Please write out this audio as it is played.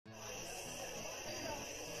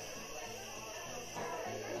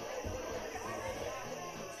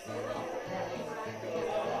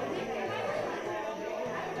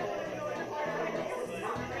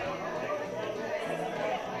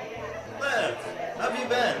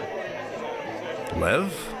been?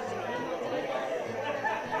 Lev?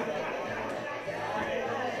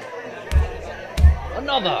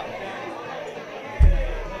 Another!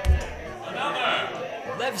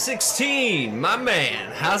 Lev 16, my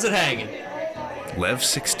man. How's it hanging? Lev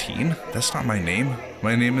 16? That's not my name.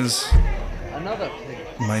 My name is... Another,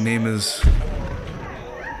 please. My name is...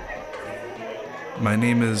 My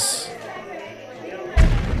name is...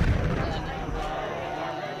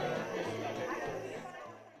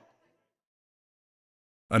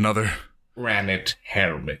 Another. Granite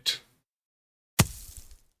helmet.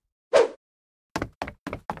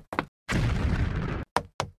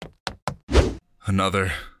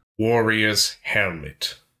 Another. Warrior's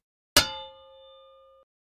helmet.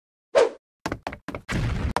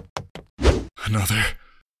 Another.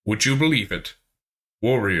 Would you believe it?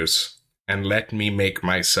 Warriors, and let me make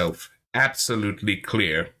myself absolutely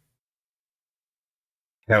clear.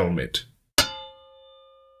 Helmet.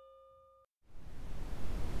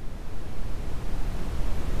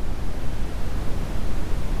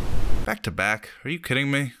 Back to back? Are you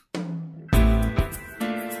kidding me?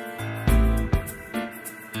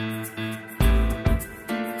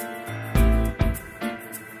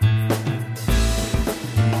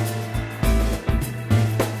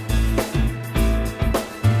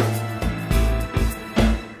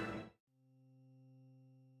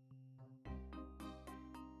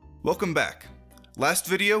 Welcome back. Last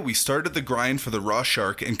video, we started the grind for the raw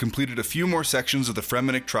shark and completed a few more sections of the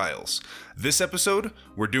fremennik trials. This episode,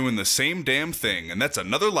 we're doing the same damn thing, and that's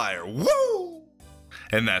another liar. Woo!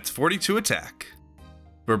 And that's 42 attack.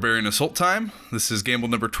 Barbarian assault time. This is gamble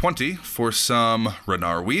number 20 for some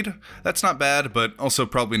Renar weed. That's not bad, but also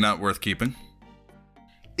probably not worth keeping.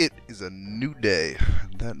 It is a new day,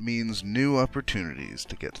 and that means new opportunities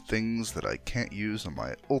to get things that I can't use on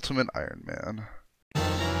my ultimate Ironman.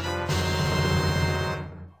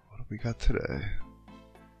 What do we got today?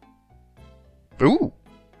 Ooh!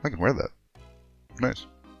 I can wear that. Nice.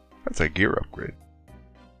 That's a gear upgrade.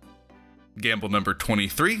 Gamble number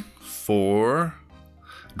 23 for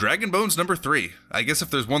Dragon Bones number 3. I guess if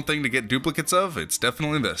there's one thing to get duplicates of, it's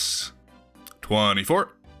definitely this. 24.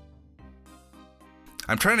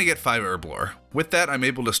 I'm trying to get 5 herblore. With that, I'm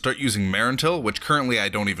able to start using Marentil, which currently I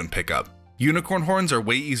don't even pick up. Unicorn horns are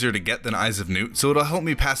way easier to get than Eyes of Newt, so it'll help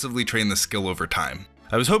me passively train the skill over time.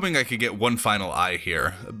 I was hoping I could get one final eye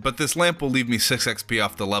here, but this lamp will leave me 6 XP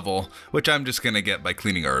off the level, which I'm just gonna get by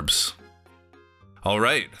cleaning herbs.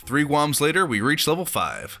 Alright, 3 Guams later, we reach level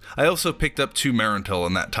 5. I also picked up 2 Marentil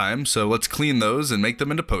in that time, so let's clean those and make them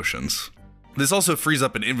into potions. This also frees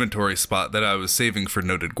up an inventory spot that I was saving for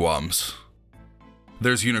noted Guams.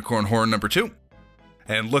 There's Unicorn Horn number 2.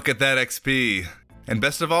 And look at that XP! And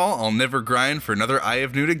best of all, I'll never grind for another Eye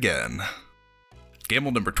of Newt again.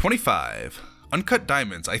 Gamble number 25. Uncut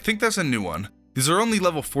Diamonds, I think that's a new one. These are only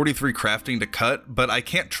level 43 crafting to cut, but I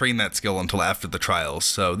can't train that skill until after the trials,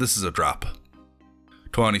 so this is a drop.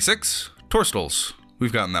 26. Torstals.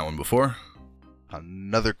 We've gotten that one before.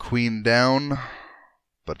 Another queen down,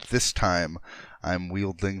 but this time I'm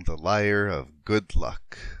wielding the lyre of good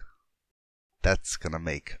luck. That's gonna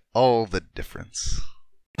make all the difference.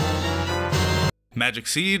 Magic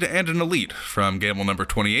Seed and an Elite from gamble number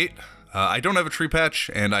 28. I don't have a Tree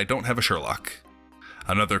Patch, and I don't have a Sherlock.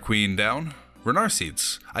 Another Queen down. Renar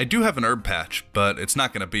Seeds. I do have an Herb Patch, but it's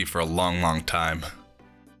not gonna be for a long time.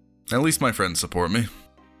 At least my friends support me.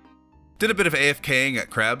 Did a bit of AFKing at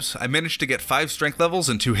Crabs. I managed to get 5 strength levels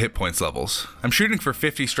and 2 hit points levels. I'm shooting for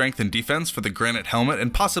 50 strength and defense for the granite helmet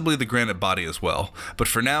and possibly the granite body as well. But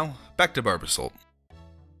for now, back to Barbasalt.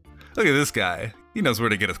 Look at this guy. He knows where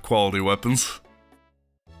to get his quality weapons.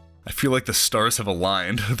 I feel like the stars have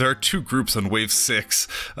aligned. There are 2 groups on wave 6,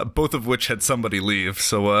 both of which had somebody leave,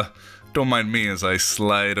 so don't mind me as I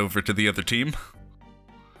slide over to the other team.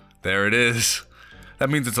 There it is.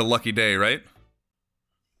 That means it's a lucky day, right?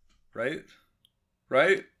 Right?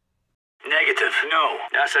 Right? Negative. No,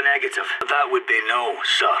 that's a negative. That would be no,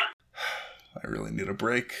 sir. I really need a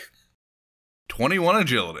break. 21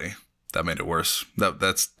 agility. That made it worse.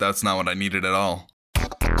 That's not what I needed at all.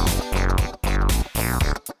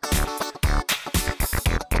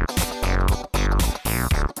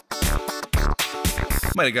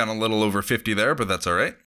 Might have gotten a little over 50 there, but that's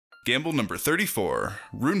alright. Gamble number 34.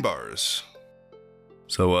 Rune Bars.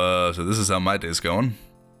 So this is how my day's going.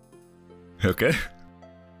 Okay.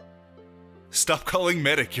 Stop calling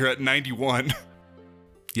medic, you're at 91.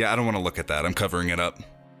 Yeah, I don't want to look at that, I'm covering it up.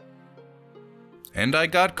 And I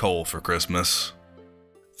got coal for Christmas.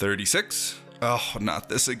 36. Oh, not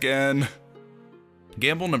this again.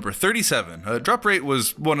 Gamble number 37. Drop rate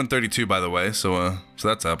was 1 in 32, by the way, so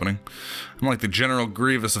that's happening. I'm like the General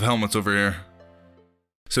Grievous of helmets over here.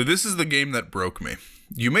 So this is the game that broke me.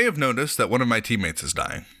 You may have noticed that one of my teammates is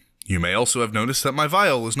dying. You may also have noticed that my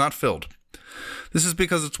vial is not filled. This is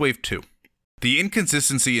because it's wave 2. The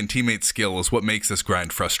inconsistency in teammate skill is what makes this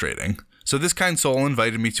grind frustrating. So this kind soul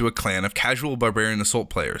invited me to a clan of casual barbarian assault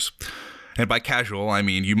players. And by casual, I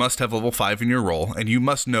mean you must have level 5 in your role, and you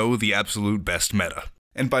must know the absolute best meta.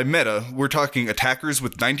 And by meta, we're talking attackers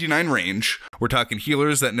with 99 range, we're talking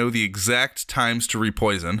healers that know the exact times to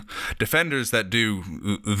repoison, defenders that do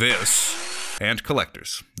this, and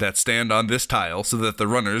collectors that stand on this tile so that the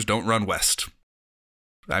runners don't run west.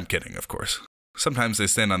 I'm kidding, of course. Sometimes they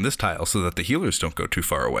stand on this tile so that the healers don't go too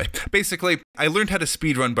far away. Basically, I learned how to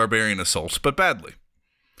speedrun Barbarian Assault, but badly.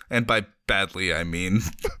 And by badly, I mean...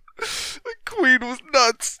 The queen was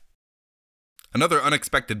nuts! Another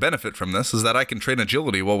unexpected benefit from this is that I can train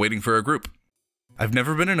agility while waiting for a group. I've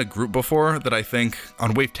never been in a group before that I think,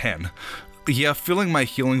 on wave 10, yeah, filling my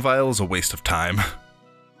healing vial is a waste of time.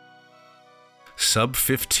 Sub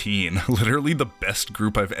 15, literally the best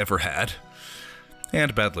group I've ever had.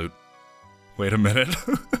 And bad loot. Wait a minute.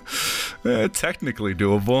 Technically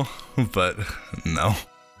doable, but no.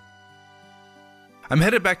 I'm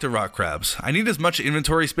headed back to Rock Crabs. I need as much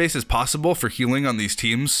inventory space as possible for healing on these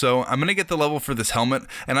teams, so I'm gonna get the level for this helmet,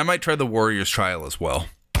 and I might try the Warrior's Trial as well.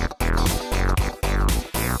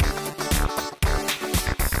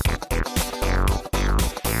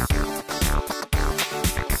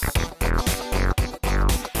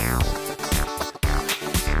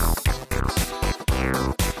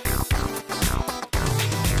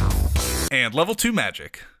 And level 2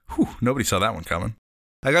 magic. Whew, nobody saw that one coming.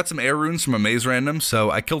 I got some air runes from a maze random,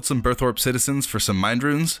 so I killed some Berthorpe citizens for some mind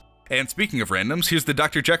runes. And speaking of randoms, here's the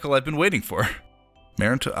Dr. Jekyll I've been waiting for.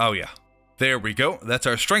 Oh yeah. There we go, that's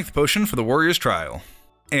our strength potion for the Warrior's Trial.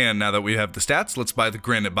 And now that we have the stats, let's buy the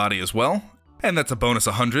Granite Body as well. And that's a bonus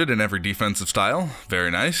 100 in every defensive style,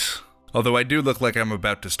 very nice. Although I do look like I'm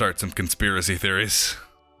about to start some conspiracy theories.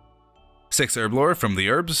 6 herb lore from the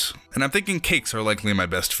herbs, and I'm thinking cakes are likely my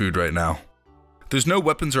best food right now. There's no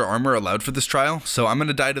weapons or armor allowed for this trial, so I'm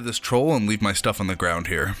gonna die to this troll and leave my stuff on the ground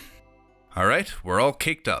here. Alright, we're all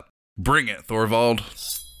caked up. Bring it, Thorvald.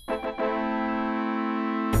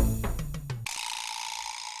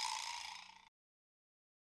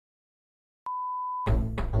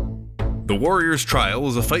 The Warrior's Trial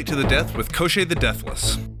is a fight to the death with Koshé the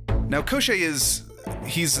Deathless. Now Koshé is...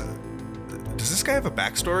 Does this guy have a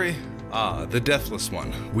backstory? Ah, the Deathless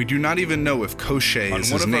One. We do not even know if Koshé is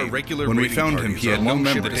his name. When we found him, he had no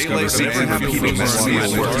memory.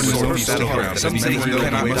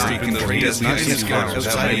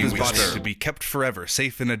 To be kept forever,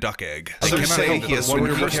 safe in a duck egg. I cannot help he has been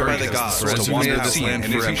cursed by the gods to wander the sea and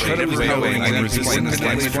is incredibly knowing and explain this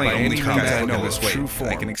language by only combat I know this way.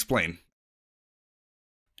 I can explain.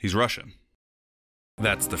 He's Russian.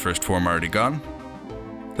 That's the first form already gone.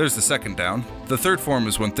 There's the second down. The third form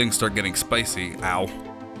is when things start getting spicy. Ow.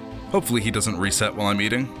 Hopefully he doesn't reset while I'm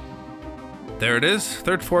eating. There it is,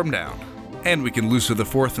 third form down. And we can looser the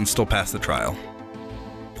fourth and still pass the trial.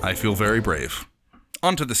 I feel very brave.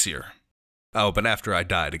 On to the seer. Oh, but after I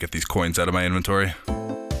die to get these coins out of my inventory.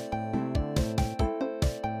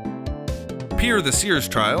 Pier the Seer's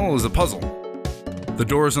Trial is a puzzle. The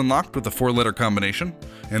door is unlocked with a 4-letter combination.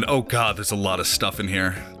 And oh god, there's a lot of stuff in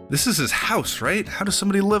here. This is his house, right? How does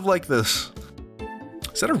somebody live like this?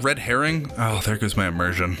 Is that a red herring? Oh, there goes my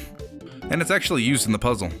immersion. And it's actually used in the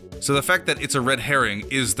puzzle. So the fact that it's a red herring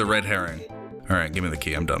is the red herring. Alright, give me the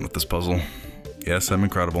key. I'm done with this puzzle. Yes, I'm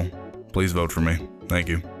incredible. Please vote for me. Thank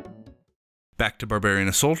you. Back to Barbarian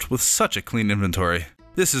Assault with such a clean inventory.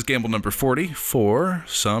 This is gamble number 40 for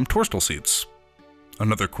some Torstal Seeds.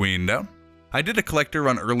 Another queen down. I did a collector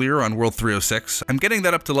run earlier on World 306. I'm getting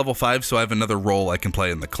that up to level 5 so I have another role I can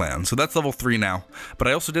play in the clan. So that's level 3 now. But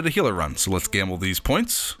I also did a healer run, so let's gamble these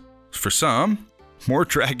points for some more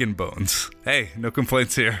dragon bones. Hey, no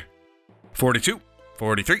complaints here. 42,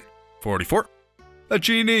 43, 44. A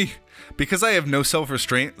genie! Because I have no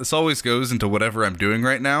self-restraint, this always goes into whatever I'm doing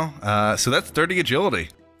right now. So that's 30 agility.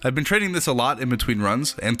 I've been training this a lot in between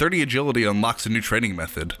runs, and 30 agility unlocks a new training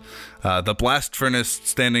method. The blast furnace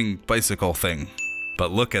standing bicycle thing. But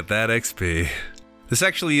look at that XP. This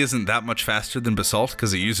actually isn't that much faster than Basalt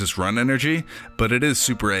because it uses run energy, but it is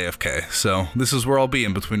super AFK, so this is where I'll be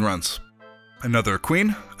in between runs. Another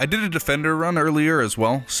queen. I did a defender run earlier as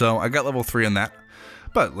well, so I got level 3 on that.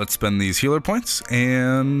 But let's spend these healer points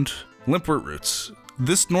and Limpwort Roots.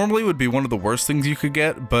 This normally would be one of the worst things you could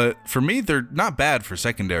get, but for me, they're not bad for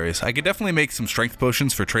secondaries. I could definitely make some strength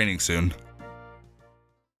potions for training soon.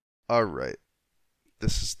 Alright.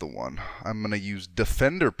 This is the one. I'm gonna use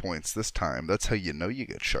defender points this time. That's how you know you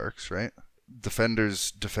get sharks, right? Defenders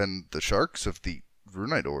defend the sharks of the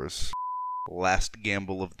Runite ores. Last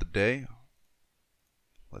gamble of the day.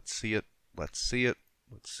 Let's see it. Let's see it.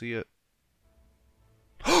 Let's see it.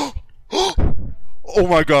 Oh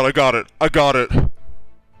my god, I got it. I got it.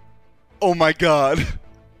 Oh my god.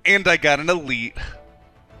 And I got an elite.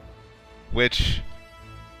 Which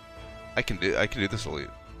I can do this elite.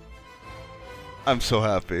 I'm so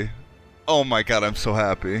happy. Oh my god, I'm so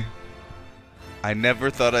happy. I never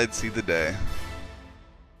thought I'd see the day.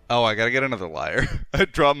 Oh, I gotta get another lyre. I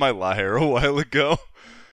dropped my lyre a while ago.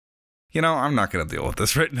 You know, I'm not going to deal with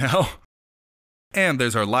this right now. And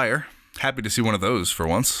there's our lyre. Happy to see one of those for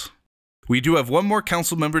once. We do have one more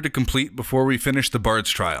council member to complete before we finish the Bard's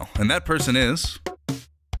trial, and that person is...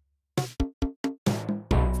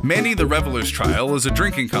 Manny the Reveler's trial is a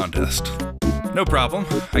drinking contest. No problem,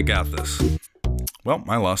 I got this. Well,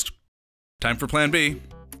 I lost. Time for plan B.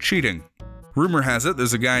 Cheating. Rumor has it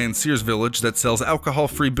there's a guy in Sears Village that sells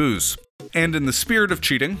alcohol-free booze. And in the spirit of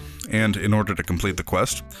cheating, and in order to complete the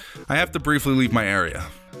quest, I have to briefly leave my area,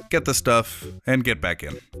 get the stuff, and get back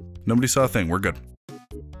in. Nobody saw a thing, we're good.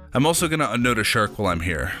 I'm also gonna unnote a shark while I'm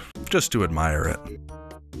here, just to admire it.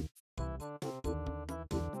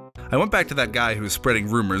 I went back to that guy who was spreading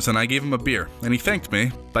rumors and I gave him a beer, and he thanked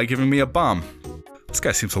me by giving me a bomb. This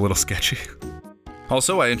guy seems a little sketchy.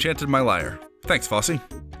 Also, I enchanted my lyre. Thanks, Fossey.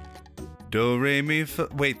 Do, re, mi, fa...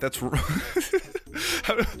 Wait, that's...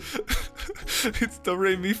 It's do,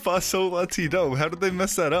 re, mi, fa, sol, la, ti, do. How did they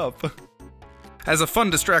mess that up? As a fun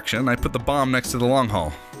distraction, I put the bomb next to the long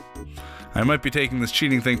haul. I might be taking this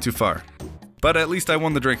cheating thing too far. But at least I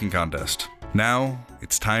won the drinking contest. Now,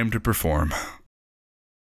 it's time to perform.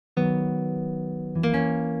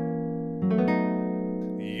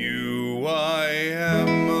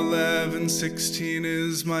 UIM 1116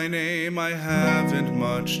 is my name. I haven't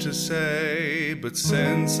much to say, but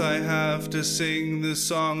since I have to sing this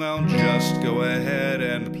song, I'll just go ahead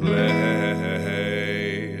and play.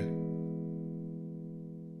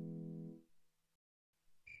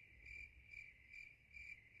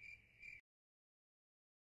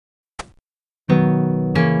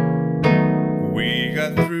 We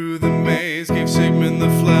got through the maze, gave Sigmund the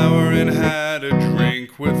flower, and had a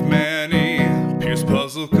drink with Manny. Pierce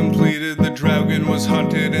puzzle completed, the dragon was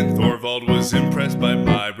hunted, and Thorvald was impressed by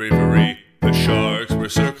my bravery. The sharks were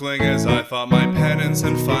circling as I fought my penance,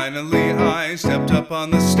 and finally I stepped up on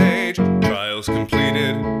the stage. Trials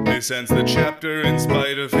completed, this ends the chapter in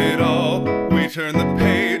spite of it all. We turn the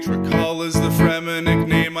page, recall is the fremennik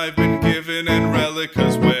name I've been given, and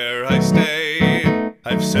Relica's where I stay.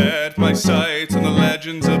 I've set my sights on the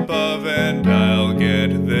legends above, and I'll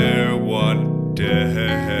get there one day.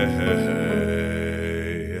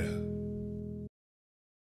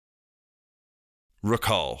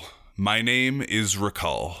 Recall. My name is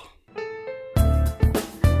Recall.